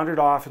kind of wandered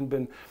off and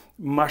been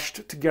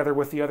mushed together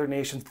with the other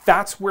nations.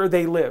 That's where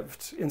they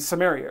lived, in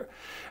Samaria.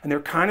 And they're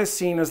kind of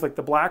seen as like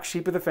the black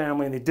sheep of the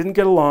family, and they didn't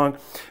get along,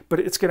 but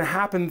it's going to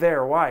happen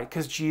there. Why?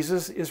 Because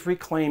Jesus is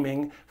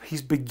reclaiming,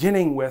 he's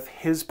beginning with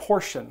his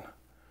portion,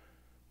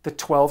 the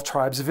 12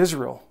 tribes of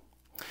Israel.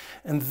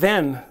 And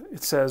then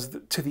it says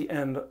to the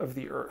end of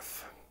the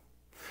earth.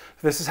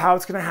 This is how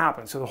it's going to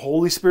happen. So the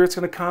Holy Spirit's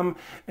going to come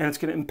and it's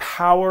going to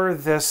empower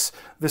this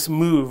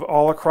move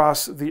all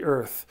across the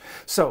earth.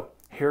 So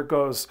here it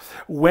goes.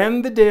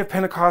 When the day of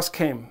Pentecost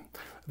came,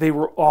 they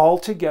were all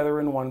together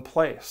in one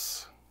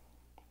place.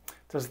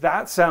 Does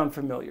that sound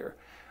familiar?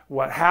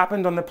 What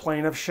happened on the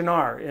plain of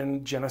Shinar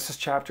in Genesis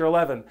chapter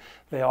 11?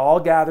 They all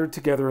gathered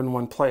together in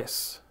one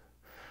place.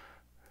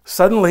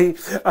 Suddenly,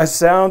 a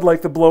sound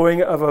like the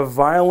blowing of a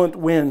violent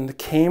wind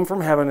came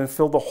from heaven and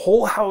filled the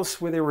whole house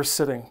where they were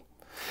sitting.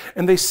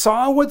 And they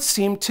saw what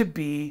seemed to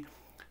be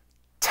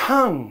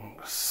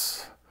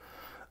tongues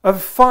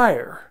of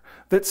fire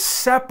that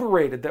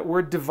separated, that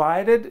word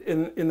divided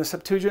in the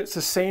Septuagint, it's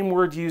the same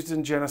word used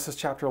in Genesis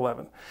chapter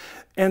 11.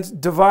 And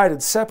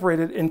divided,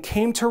 separated, and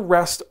came to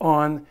rest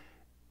on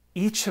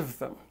each of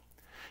them.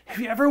 Have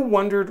you ever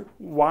wondered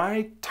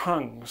why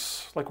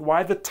tongues? Like,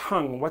 why the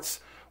tongue? What's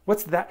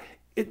that?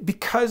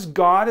 Because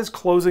God is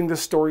closing the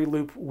story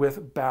loop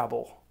with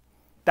Babel.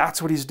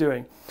 That's what he's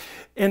doing.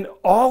 And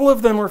all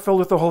of them were filled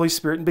with the Holy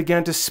Spirit and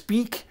began to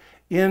speak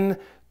in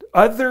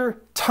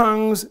other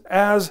tongues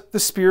as the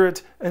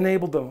Spirit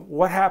enabled them.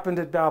 What happened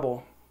at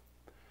Babel?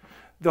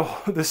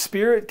 The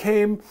Spirit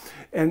came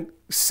and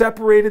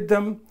separated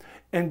them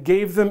and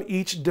gave them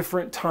each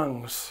different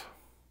tongues.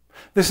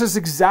 This is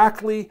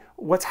exactly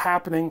what's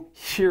happening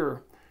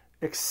here,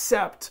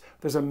 except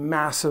there's a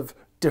massive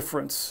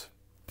difference.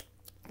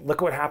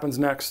 Look what happens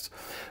next.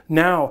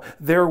 Now,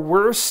 there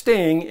were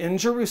staying in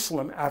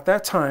Jerusalem at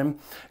that time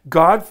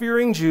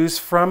God-fearing Jews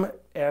from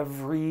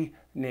every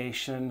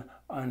nation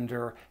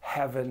under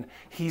heaven.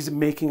 He's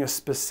making a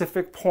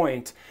specific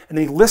point, and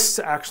he lists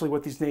actually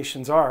what these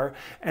nations are.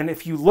 And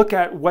if you look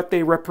at what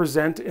they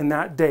represent in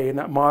that day, in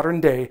that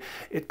modern day,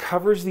 it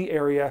covers the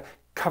area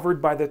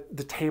covered by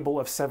the table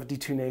of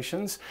 72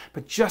 nations.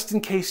 But just in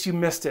case you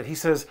missed it, he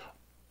says,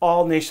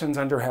 all nations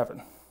under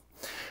heaven.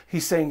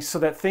 He's saying, so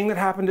that thing that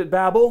happened at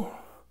Babel,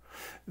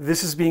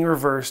 this is being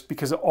reversed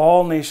because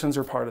all nations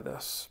are part of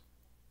this.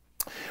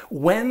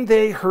 When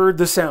they heard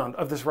the sound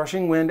of this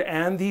rushing wind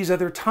and these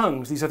other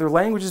tongues, these other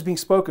languages being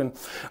spoken,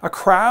 a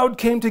crowd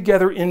came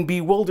together in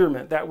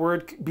bewilderment. That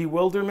word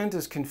bewilderment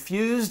is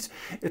confused.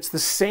 It's the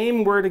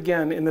same word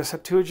again in the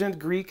Septuagint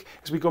Greek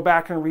as we go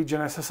back and read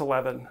Genesis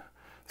 11.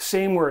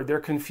 Same word.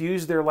 They're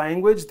confused, their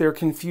language, they're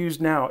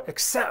confused now,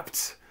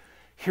 except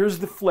here's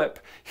the flip,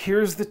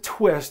 here's the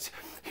twist,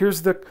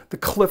 here's the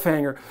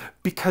cliffhanger,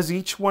 because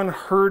each one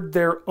heard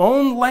their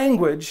own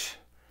language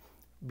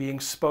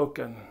being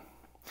spoken.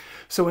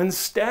 So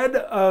instead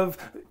of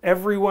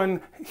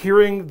everyone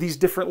hearing these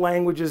different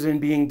languages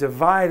and being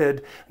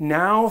divided,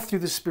 now through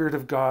the Spirit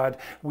of God,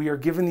 we are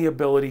given the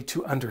ability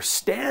to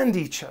understand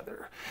each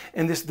other.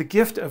 And the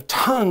gift of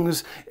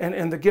tongues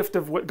and the gift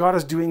of what God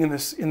is doing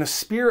in the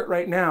Spirit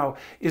right now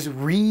is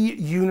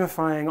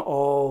reunifying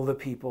all the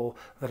people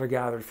that are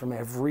gathered from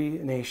every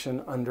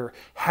nation under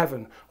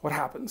heaven. What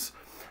happens?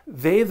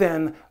 They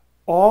then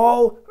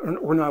all,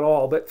 or not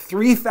all, but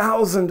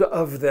 3,000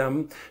 of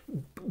them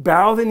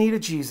bow the knee to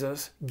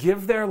Jesus,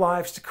 give their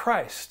lives to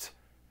Christ.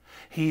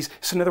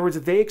 So in other words,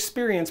 they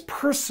experience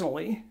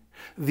personally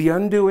the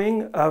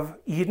undoing of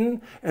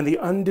Eden and the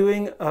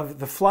undoing of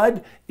the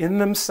flood in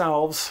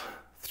themselves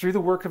through the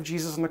work of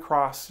Jesus on the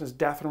cross, his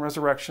death and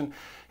resurrection,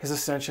 his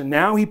ascension.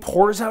 Now he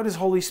pours out his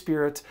Holy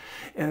Spirit,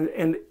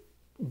 and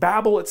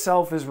Babel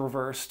itself is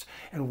reversed.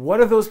 And what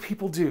do those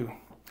people do?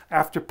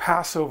 After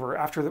Passover,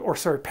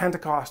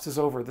 Pentecost is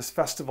over, this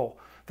festival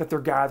that they're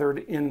gathered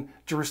in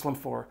Jerusalem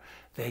for,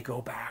 they go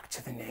back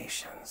to the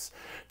nations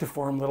to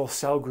form little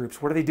cell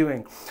groups. What are they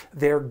doing?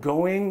 They're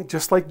going,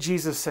 just like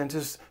Jesus sent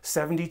his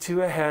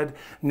 72 ahead,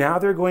 now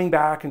they're going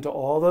back into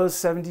all those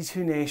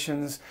 72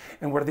 nations,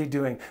 and what are they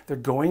doing? They're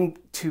going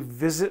to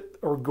visit,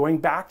 or going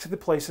back to the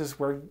places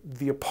where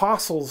the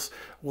apostles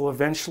will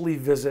eventually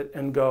visit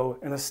and go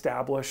and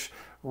establish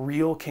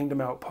real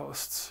kingdom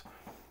outposts.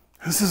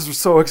 This is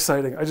so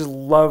exciting. I just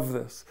love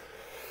this.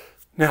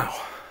 Now,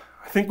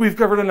 I think we've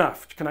covered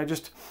enough. Can I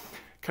just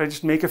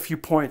make a few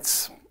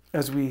points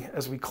as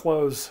we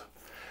close?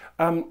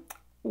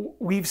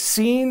 We've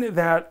seen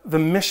that the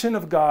mission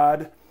of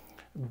God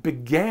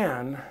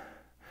began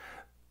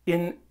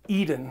in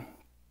Eden,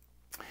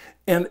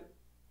 and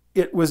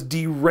it was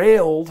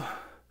derailed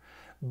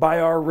by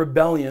our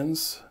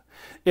rebellions.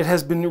 It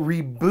has been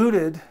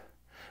rebooted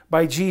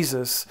by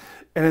Jesus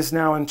and is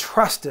now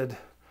entrusted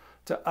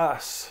to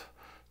us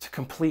to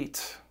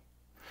complete.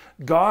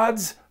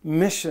 God's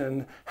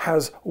mission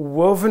has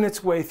woven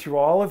its way through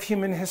all of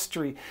human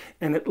history,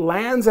 and it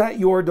lands at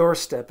your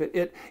doorstep.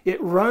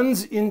 It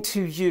runs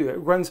into you. It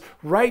runs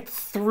right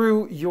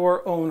through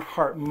your own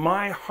heart,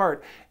 my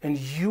heart, and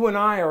you and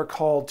I are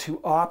called to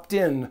opt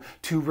in,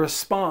 to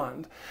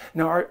respond.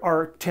 Now,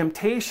 our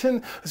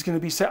temptation is going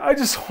to be say, I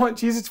just want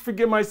Jesus to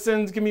forgive my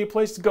sins, give me a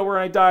place to go where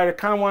I died. I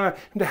kind of want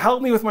him to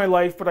help me with my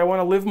life, but I want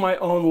to live my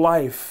own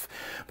life.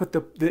 But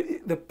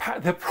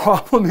the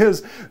problem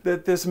is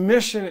that this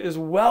mission is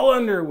well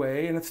underway,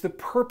 and it's the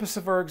purpose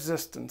of our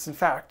existence. In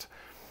fact,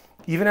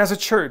 even as a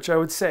church, I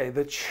would say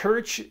the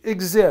church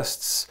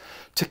exists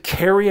to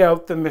carry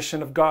out the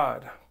mission of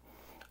God.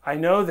 I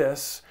know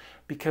this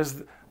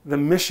because the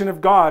mission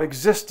of God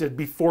existed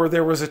before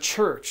there was a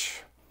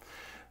church.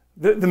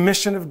 The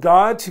mission of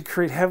God to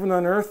create heaven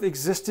on earth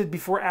existed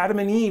before Adam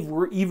and Eve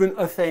were even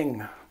a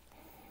thing.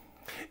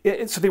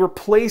 So they were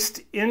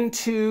placed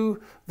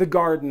into the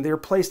garden. They were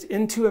placed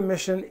into a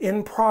mission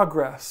in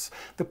progress.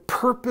 The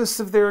purpose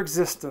of their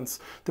existence,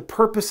 the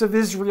purpose of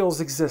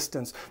Israel's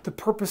existence, the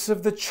purpose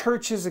of the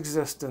church's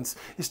existence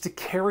is to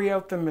carry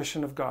out the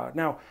mission of God.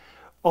 Now,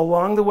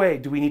 along the way,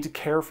 do we need to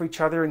care for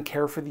each other and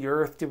care for the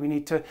earth? Do we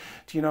need to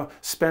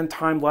spend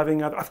time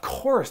loving others? Of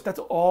course, that's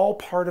all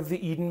part of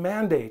the Eden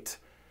mandate.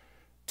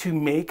 To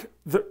make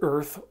the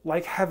earth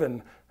like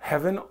heaven,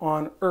 heaven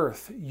on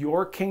earth.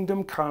 Your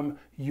kingdom come,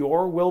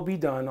 your will be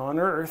done on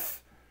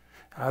earth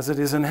as it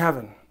is in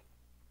heaven.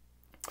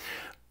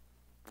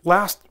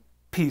 Last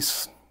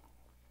piece,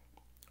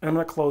 and I'm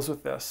going to close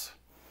with this.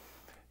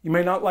 You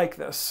may not like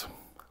this.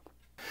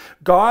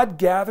 God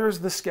gathers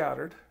the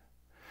scattered,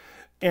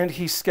 and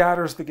he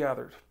scatters the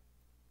gathered.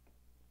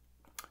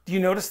 Do you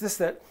notice this,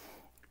 that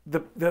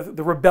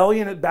the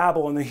rebellion at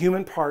Babel on the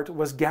human part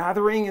was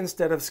gathering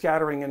instead of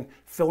scattering and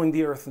filling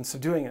the earth and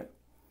subduing it?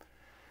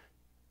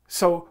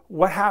 So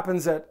what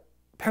happens at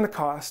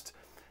Pentecost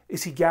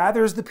is he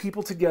gathers the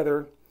people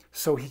together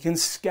so he can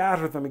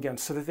scatter them again,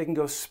 so that they can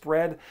go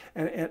spread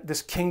and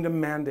this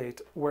kingdom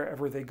mandate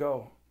wherever they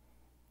go.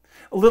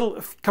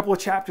 A couple of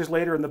chapters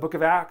later in the book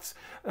of Acts,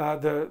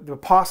 the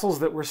apostles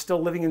that were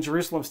still living in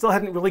Jerusalem still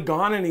hadn't really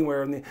gone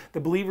anywhere, and the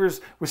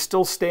believers were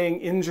still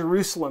staying in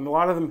Jerusalem. A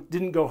lot of them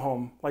didn't go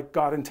home like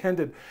God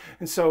intended.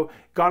 And so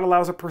God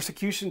allows a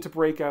persecution to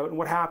break out, and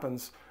what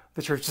happens?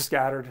 The church is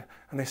scattered,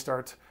 and they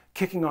start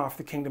kicking off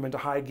the kingdom into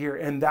high gear.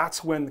 And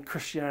that's when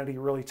Christianity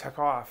really took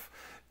off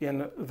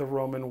in the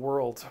Roman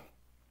world.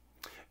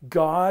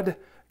 God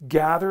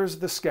gathers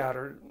the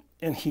scattered,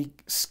 and he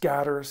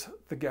scatters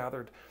the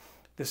gathered.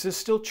 This is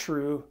still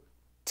true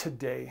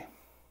today.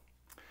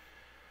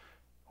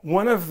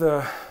 One of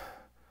the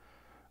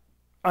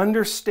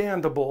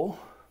understandable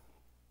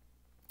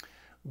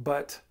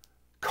but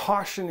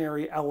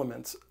cautionary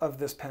elements of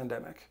this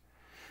pandemic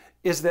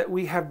is that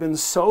we have been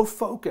so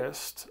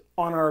focused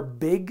on our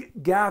big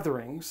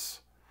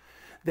gatherings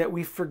that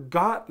we've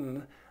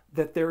forgotten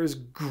that there is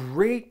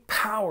great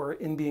power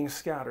in being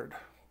scattered.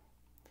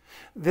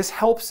 This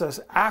helps us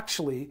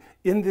actually,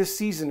 in this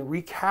season,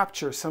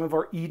 recapture some of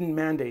our Eden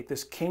mandate,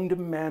 this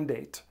kingdom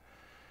mandate,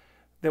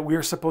 that we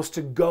are supposed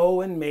to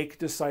go and make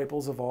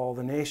disciples of all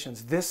the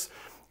nations. This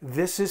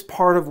is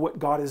part of what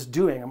God is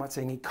doing. I'm not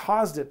saying he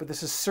caused it, but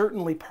this is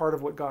certainly part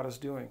of what God is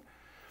doing.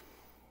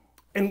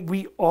 And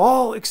we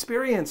all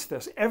experience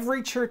this.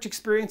 Every church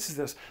experiences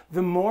this.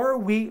 The more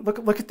we,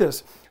 look at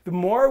this, the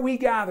more we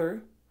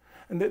gather,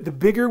 and the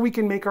bigger we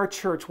can make our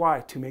church.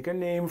 Why? To make a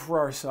name for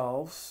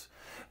ourselves.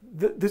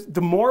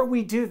 The more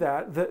we do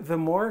that, the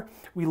more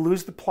we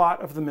lose the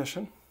plot of the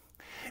mission.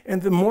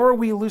 And the more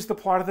we lose the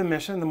plot of the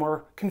mission, the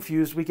more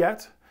confused we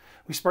get.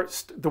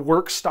 The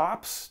work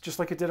stops, just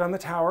like it did on the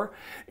tower.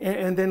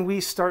 And then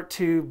we start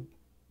to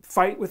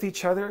fight with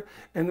each other,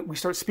 and we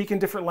start speaking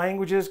different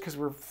languages because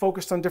we're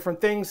focused on different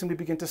things, and we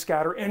begin to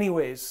scatter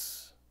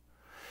anyways.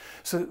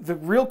 So the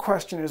real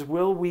question is,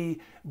 will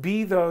we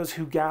be those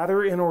who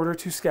gather in order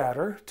to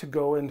scatter, to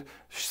go and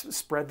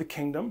spread the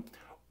kingdom?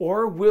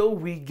 Or will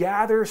we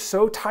gather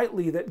so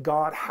tightly that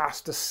God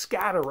has to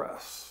scatter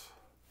us?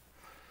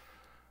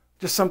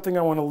 Just something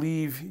I want to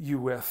leave you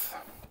with.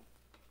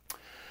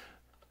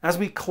 As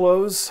we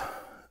close,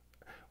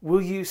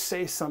 will you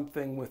say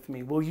something with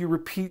me? Will you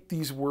repeat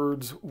these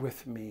words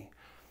with me?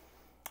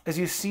 As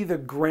you see the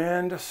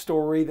grand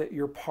story that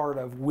you're part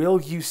of,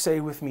 will you say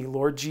with me,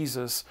 Lord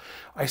Jesus,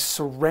 I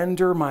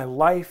surrender my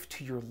life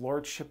to your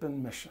lordship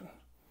and mission.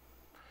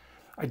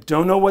 I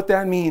don't know what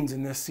that means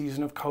in this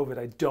season of COVID.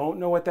 I don't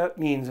know what that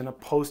means in a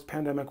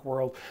post-pandemic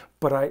world.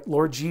 But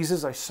Lord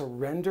Jesus, I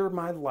surrender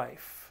my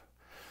life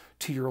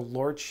to your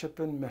lordship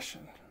and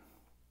mission.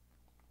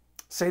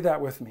 Say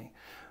that with me.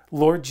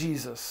 Lord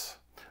Jesus,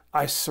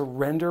 I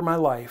surrender my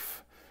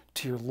life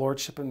to your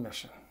lordship and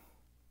mission.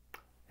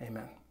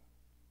 Amen.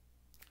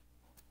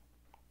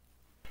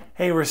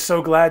 Hey, we're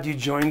so glad you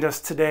joined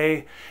us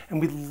today, and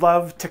we'd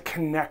love to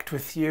connect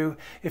with you.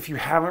 If you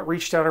haven't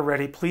reached out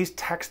already, please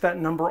text that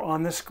number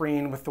on the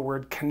screen with the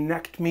word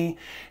connect me,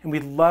 and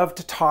we'd love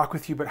to talk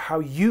with you about how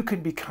you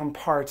could become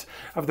part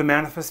of the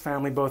Manifest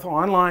family, both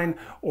online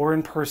or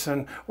in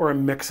person, or a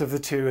mix of the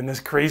two in this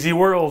crazy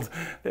world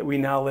that we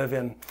now live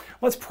in.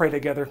 Let's pray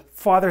together.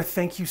 Father,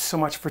 thank you so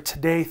much for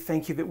today.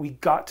 Thank you that we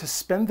got to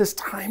spend this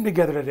time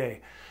together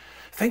today.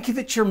 Thank you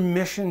that your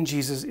mission,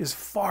 Jesus, is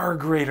far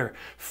greater,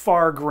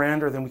 far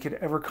grander than we could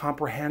ever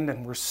comprehend.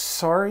 And we're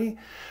sorry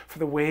for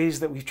the ways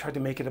that we've tried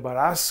to make it about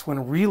us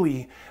when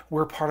really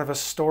we're part of a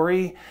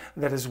story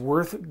that is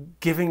worth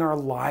giving our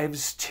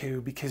lives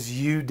to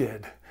because you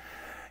did.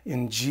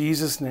 In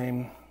Jesus'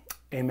 name,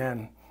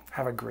 amen.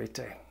 Have a great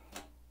day.